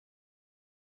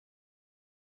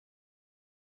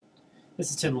This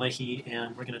is Tim Leahy,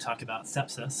 and we're going to talk about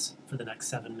sepsis for the next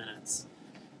 7 minutes.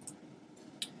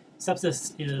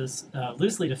 Sepsis is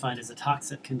loosely defined as a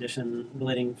toxic condition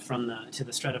relating to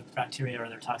the spread of bacteria or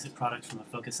their toxic product from a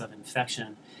focus of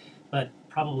infection. But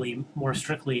probably more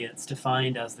strictly, it's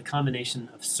defined as the combination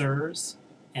of SIRS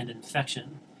and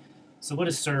infection. So what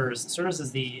is SIRS? SIRS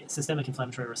is the systemic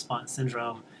inflammatory response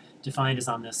syndrome, defined as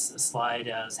on this slide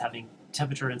as having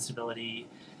temperature instability,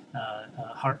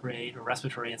 heart rate or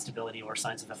respiratory instability, or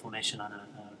signs of inflammation on a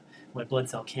white blood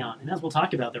cell count. And as we'll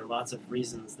talk about, there are lots of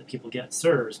reasons that people get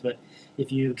SIRS, but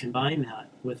if you combine that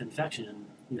with infection,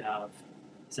 you have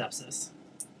sepsis.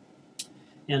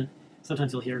 And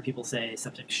sometimes you'll hear people say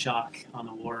septic shock on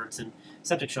the wards, and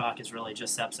septic shock is really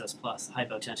just sepsis plus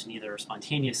hypotension, either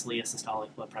spontaneously a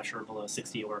systolic blood pressure below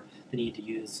 60 or the need to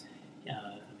use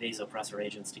vasopressor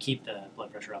agents to keep the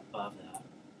blood pressure up above that.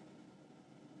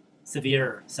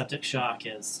 Severe septic shock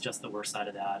is just the worst side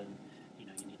of that, and you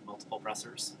need multiple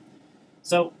pressors.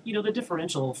 So the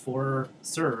differential for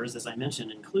SIRS, as I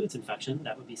mentioned, includes infection.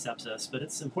 That would be sepsis, but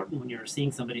it's important when you're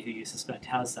seeing somebody who you suspect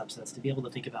has sepsis to be able to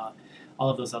think about all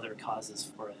of those other causes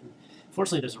for it. And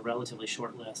fortunately, there's a relatively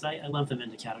short list. I lump them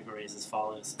into categories as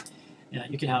follows.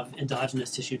 You could have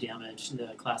endogenous tissue damage.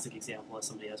 The classic example is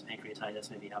somebody has pancreatitis,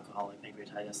 maybe alcoholic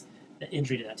pancreatitis. The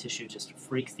injury to that tissue just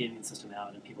freaks the immune system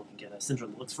out, and people can get a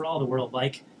syndrome that looks for all the world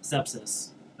like sepsis,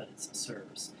 but it's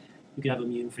SIRS. You could have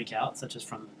immune freakout, such as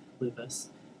from lupus.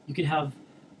 You could have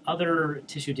other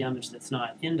tissue damage that's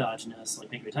not endogenous,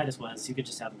 like pancreatitis was. You could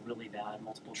just have really bad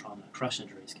multiple trauma. Crush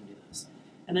injuries can do this.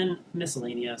 And then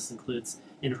miscellaneous includes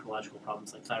endocrinological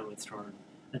problems like thyroid storm,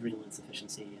 adrenal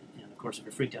insufficiency, and of course, if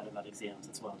you're freaked out about exams,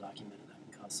 it's well documented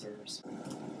that can cause SIRS.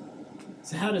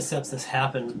 So how does sepsis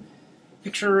happen?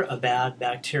 Picture a bad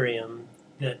bacterium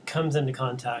that comes into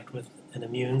contact with an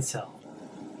immune cell.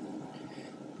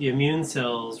 The immune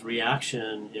cell's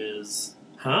reaction is,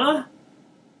 huh?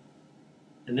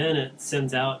 And then it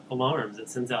sends out alarms. It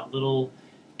sends out little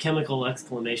chemical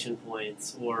exclamation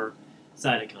points or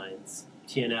cytokines,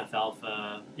 TNF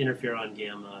alpha, interferon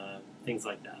gamma, things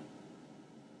like that.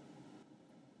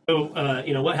 So,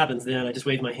 what happens then? I just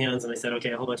waved my hands and I said,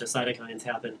 okay, a whole bunch of cytokines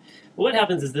happen. Well, what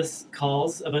happens is this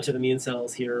calls a bunch of immune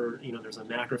cells here. There's a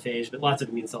macrophage, but lots of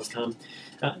immune cells come.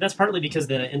 That's partly because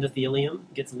the endothelium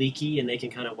gets leaky and they can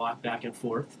kind of walk back and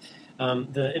forth.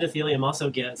 The endothelium also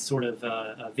gets sort of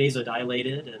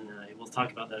vasodilated, and we'll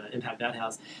talk about the impact that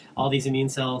has. All these immune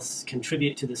cells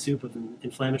contribute to the soup of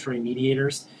inflammatory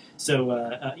mediators. So,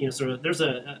 there's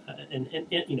a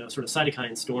sort of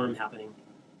cytokine storm happening.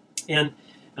 And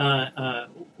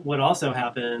what also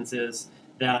happens is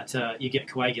that you get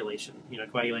coagulation,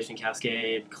 coagulation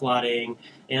cascade, clotting,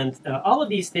 and all of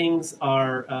these things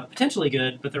are potentially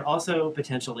good, but they're also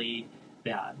potentially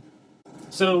bad.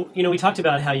 So, we talked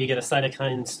about how you get a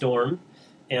cytokine storm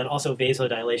and also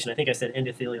vasodilation. I think I said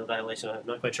endothelial dilation. I'm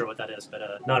not quite sure what that is,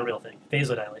 but not a real thing.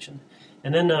 Vasodilation.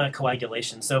 And then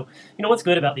coagulation. So, what's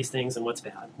good about these things and what's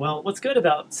bad? Well, what's good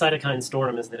about cytokine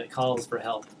storm is that it calls for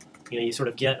help. You sort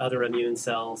of get other immune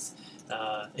cells,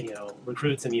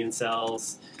 recruits immune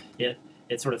cells. It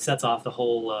sort of sets off the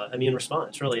whole immune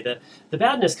response, really. The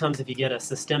badness comes if you get a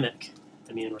systemic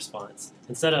immune response.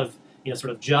 Instead of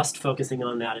sort of just focusing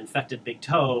on that infected big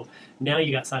toe, now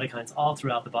you got cytokines all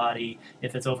throughout the body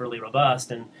if it's overly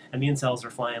robust, and immune cells are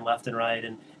flying left and right,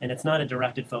 and it's not a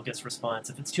directed focus response.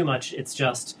 If it's too much, it's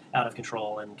just out of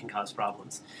control and can cause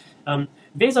problems.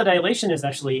 Vasodilation is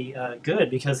actually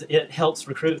good because it helps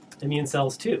recruit immune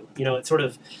cells too. It sort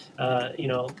of,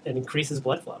 it increases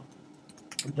blood flow.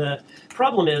 The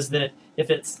problem is that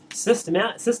if it's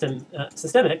systemic,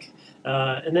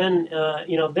 and then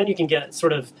then you can get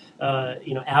sort of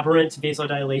aberrant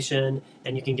vasodilation,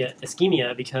 and you can get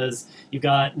ischemia because you've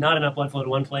got not enough blood flow to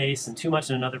one place and too much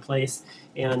in another place,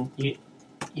 and you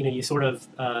sort of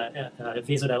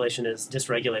vasodilation is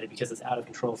dysregulated because it's out of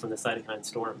control from the cytokine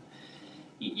storm.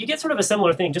 You get sort of a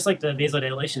similar thing, just like the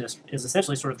vasodilation is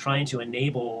essentially sort of trying to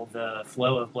enable the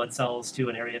flow of blood cells to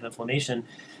an area of inflammation.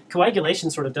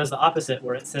 Coagulation sort of does the opposite,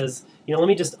 where it says, let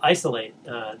me just isolate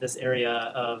this area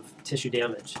of tissue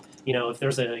damage. If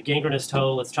there's a gangrenous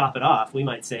toe, let's chop it off. We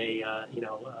might say,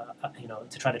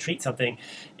 to try to treat something.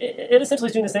 It essentially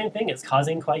is doing the same thing. It's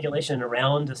causing coagulation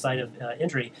around the site of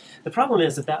injury. The problem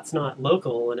is if that's not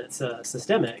local and it's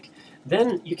systemic,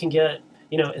 then you can get,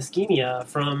 ischemia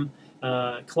from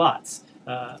clots,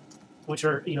 which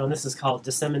are, and this is called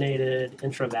disseminated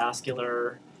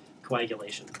intravascular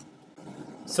coagulation.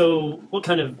 So, what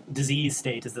kind of disease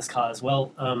state does this cause?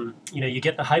 Well, you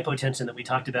get the hypotension that we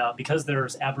talked about because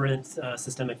there's aberrant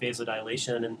systemic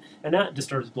vasodilation, and that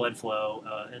disturbs blood flow,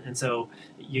 and so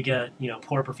you get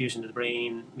poor perfusion to the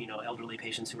brain. Elderly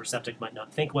patients who are septic might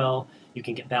not think well. You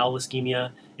can get bowel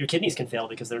ischemia. Your kidneys can fail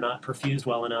because they're not perfused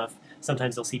well enough.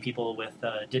 Sometimes they'll see people with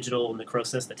digital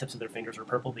necrosis. The tips of their fingers are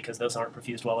purple because those aren't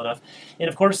perfused well enough. And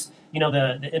of course, the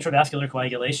intravascular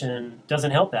coagulation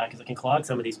doesn't help that because it can clog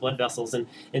some of these blood vessels. And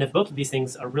if both of these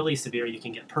things are really severe, you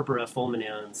can get purpura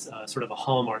fulminans, sort of a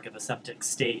hallmark of a septic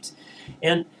state.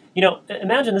 And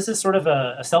imagine this is sort of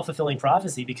a self-fulfilling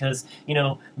prophecy because,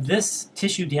 this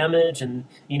tissue damage and,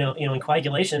 and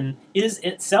coagulation is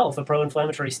itself a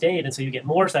pro-inflammatory state. And so you get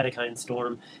more cytokine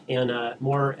storm and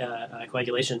more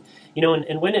coagulation.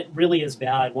 And when it really is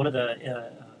bad, one of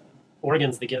the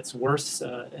organs that gets worse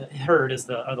hurt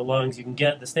are the lungs. You can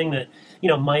get this thing that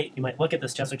you might look at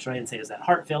this chest X-ray and say, is that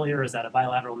heart failure? Is that a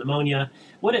bilateral pneumonia?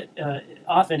 What it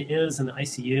often is in the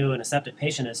ICU in a septic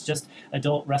patient is just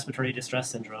adult respiratory distress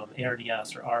syndrome,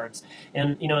 ARDS or ARDS,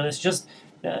 and it's just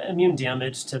immune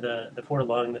damage to the poor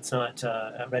lung that's not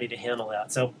ready to handle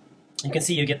that. So you can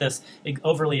see you get this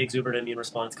overly exuberant immune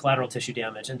response, collateral tissue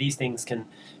damage, and these things can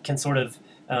sort of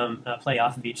play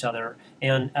off of each other.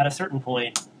 And at a certain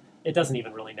point, it doesn't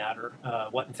even really matter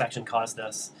what infection caused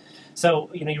this.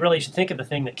 So, you really should think of the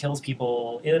thing that kills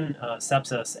people in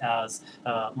sepsis as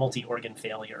multi-organ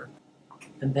failure.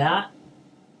 And that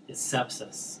is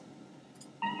sepsis.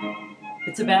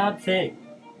 It's a bad thing,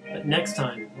 but next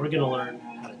time we're going to learn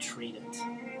how to treat it.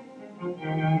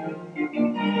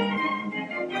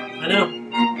 I know.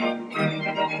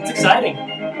 It's exciting.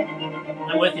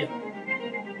 I'm with you.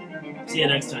 See you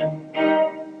next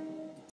time.